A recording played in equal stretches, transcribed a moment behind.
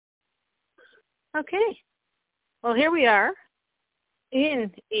Okay. Well, here we are in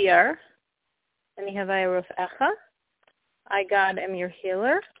ER, and Havaya Ruf'echa. I, God, am your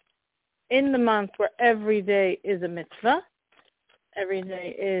healer. In the month where every day is a mitzvah, every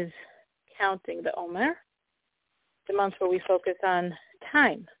day is counting the Omer, the month where we focus on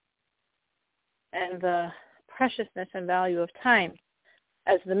time and the preciousness and value of time,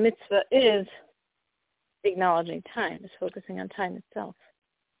 as the mitzvah is acknowledging time, is focusing on time itself,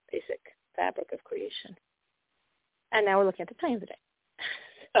 basic fabric of creation. And now we're looking at the time of the day.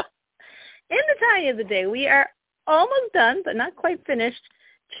 So, in the time of the day, we are almost done, but not quite finished,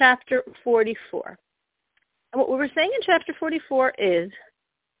 chapter 44. And what we were saying in chapter 44 is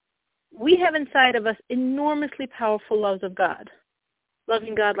we have inside of us enormously powerful loves of God.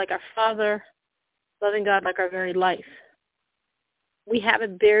 Loving God like our Father, loving God like our very life. We have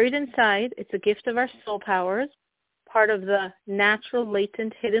it buried inside. It's a gift of our soul powers, part of the natural,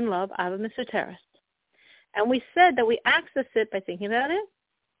 latent, hidden love, Ava Misoteris. And we said that we access it by thinking about it,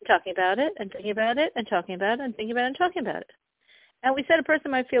 talking about it, and thinking about it, and talking about it, and thinking about it, and talking about it. And we said a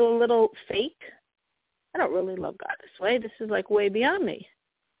person might feel a little fake. I don't really love God this way. This is like way beyond me.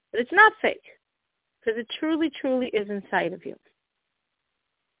 But it's not fake, because it truly, truly is inside of you.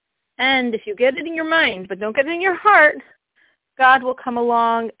 And if you get it in your mind, but don't get it in your heart, God will come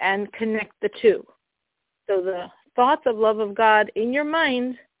along and connect the two. So the thoughts of love of God in your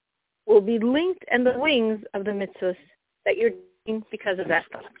mind will be linked in the wings of the mitzvahs that you're doing because of that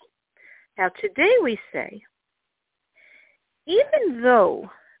thought. Now today we say, even though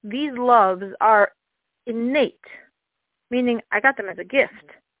these loves are innate, meaning I got them as a gift,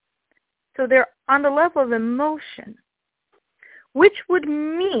 so they're on the level of emotion, which would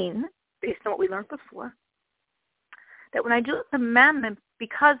mean, based on what we learned before, that when I do a commandment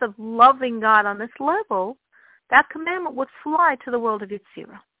because of loving God on this level, that commandment would fly to the world of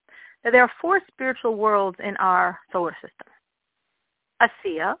Yetzirah. Now, there are 4 spiritual worlds in our solar system.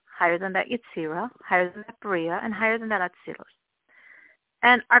 Asiya, higher than that Yetzirah, higher than that Bria, and higher than that Atzilus.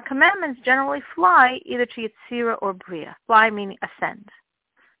 And our commandments generally fly either to Yetzirah or Bria. Fly meaning ascend.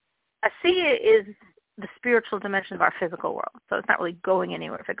 Asiya is the spiritual dimension of our physical world, so it's not really going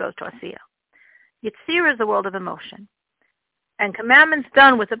anywhere if it goes to Asiya. Yetzirah is the world of emotion. And commandments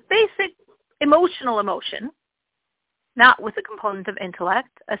done with a basic emotional emotion, not with a component of intellect,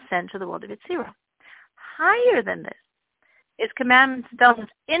 ascend to the world of Yetzirah. Higher than this is commandments done with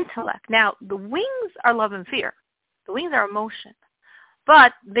intellect. Now, the wings are love and fear. The wings are emotion.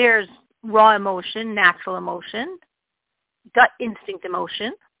 But there's raw emotion, natural emotion, gut instinct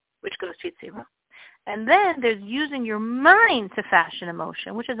emotion, which goes to Yetzirah. And then there's using your mind to fashion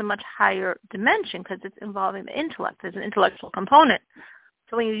emotion, which is a much higher dimension because it's involving the intellect. There's an intellectual component.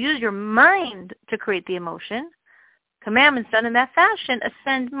 So when you use your mind to create the emotion, commandments done in that fashion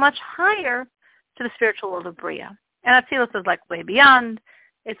ascend much higher to the spiritual world of Bria. And Atzilus is like way beyond.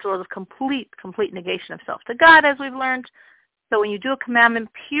 It's a world of complete negation of self to God, as we've learned. So when you do a commandment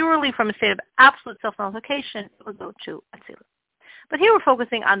purely from a state of absolute self-nullification, it will go to Atzilus. But here we're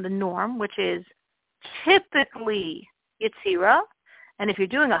focusing on the norm, which is typically Yetzirah. And if you're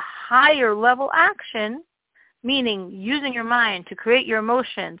doing a higher level action, meaning using your mind to create your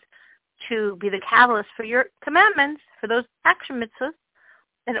emotions to be the catalyst for your commandments, for those action mitzvahs,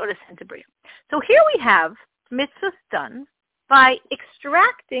 then it would ascend to Bria. So here we have mitzvahs done by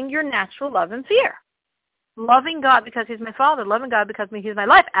extracting your natural love and fear. Loving God because He's my Father, loving God because He's my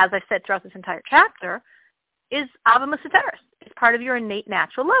life, as I said throughout this entire chapter, is Ava Misoteris. It's part of your innate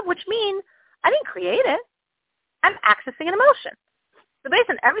natural love, which means I didn't create it. I'm accessing an emotion. So based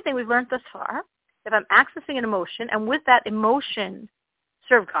on everything we've learned thus far, if I'm accessing an emotion, and with that emotion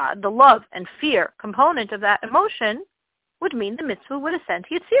serve God, the love and fear component of that emotion would mean the mitzvah would ascend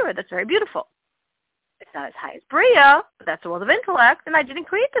to Yetzirah. That's very beautiful. It's not as high as Bria, but that's the world of intellect, and I didn't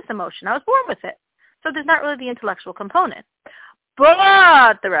create this emotion. I was born with it. So there's not really the intellectual component.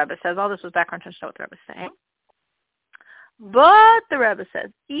 But the Rebbe says, all this was background to show what the Rebbe is saying. But the Rebbe says,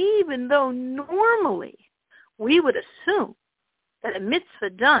 even though normally we would assume that a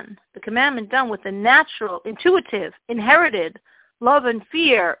mitzvah done, the commandment done with the natural, intuitive, inherited love and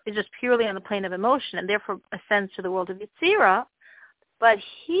fear is just purely on the plane of emotion and therefore ascends to the world of Yetzirah. But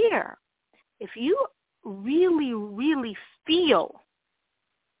here, if you really, really feel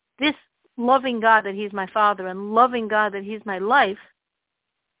this loving God that He's my Father and loving God that He's my life,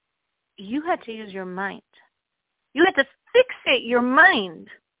 you had to use your mind. You had to fixate your mind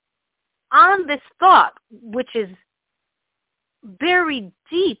on this thought, which is buried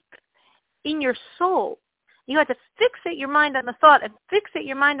deep in your soul. You had to fixate your mind on the thought and fixate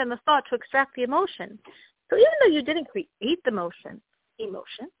your mind on the thought to extract the emotion. So even though you didn't create the emotion,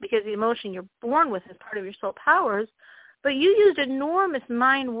 emotion, because the emotion you're born with is part of your soul powers, but you used enormous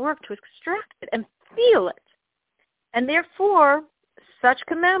mind work to extract it and feel it. And therefore, such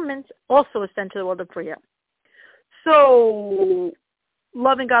commandments also ascend to the world of Bria. So,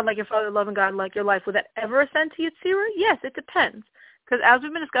 loving God like your father, loving God like your life, would that ever ascend to Yetzirah? Yes, it depends. Because as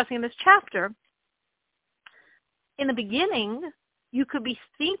we've been discussing in this chapter, in the beginning, you could be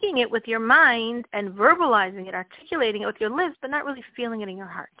thinking it with your mind and verbalizing it, articulating it with your lips, but not really feeling it in your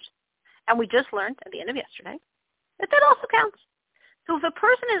heart. And we just learned at the end of yesterday that also counts. So if a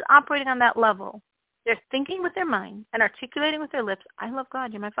person is operating on that level, they're thinking with their mind and articulating with their lips, I love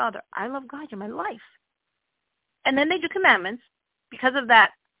God, you're my father. I love God, you're my life. And then they do commandments because of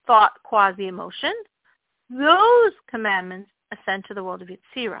that thought quasi-emotion. Those commandments ascend to the world of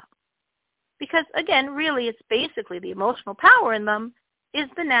Yetzirah. Because, again, really, it's basically the emotional power in them is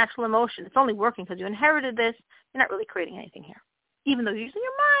the natural emotion. It's only working because you inherited this. You're not really creating anything here. Even though you're using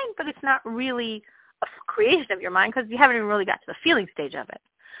your mind, but it's not really a creation of your mind because you haven't even really got to the feeling stage of it.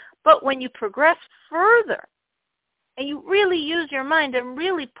 But when you progress further and you really use your mind and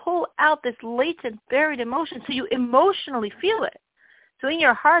really pull out this latent, buried emotion so you emotionally feel it. So in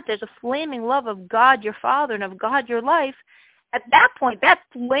your heart, there's a flaming love of God, your Father, and of God, your life. At that point, that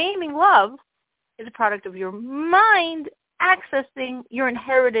flaming love is a product of your mind accessing your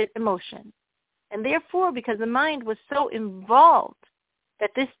inherited emotion. And therefore, because the mind was so involved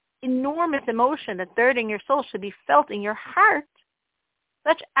that this enormous emotion that's buried in your soul should be felt in your heart,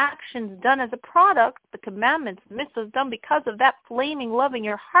 such actions done as a product, the commandments, the mitzvahs done because of that flaming love in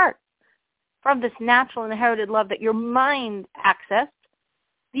your heart, from this natural inherited love that your mind accessed,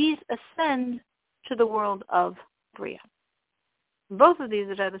 these ascend to the world of Bria. Both of these,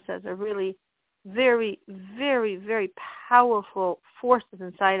 as Rebbe says, are really very, very, very powerful forces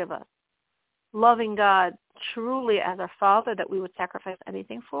inside of us. Loving God truly as our Father that we would sacrifice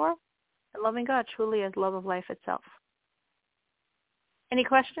anything for, and loving God truly as love of life itself. Any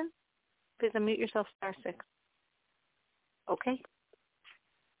questions? Please unmute yourself, *6. Okay.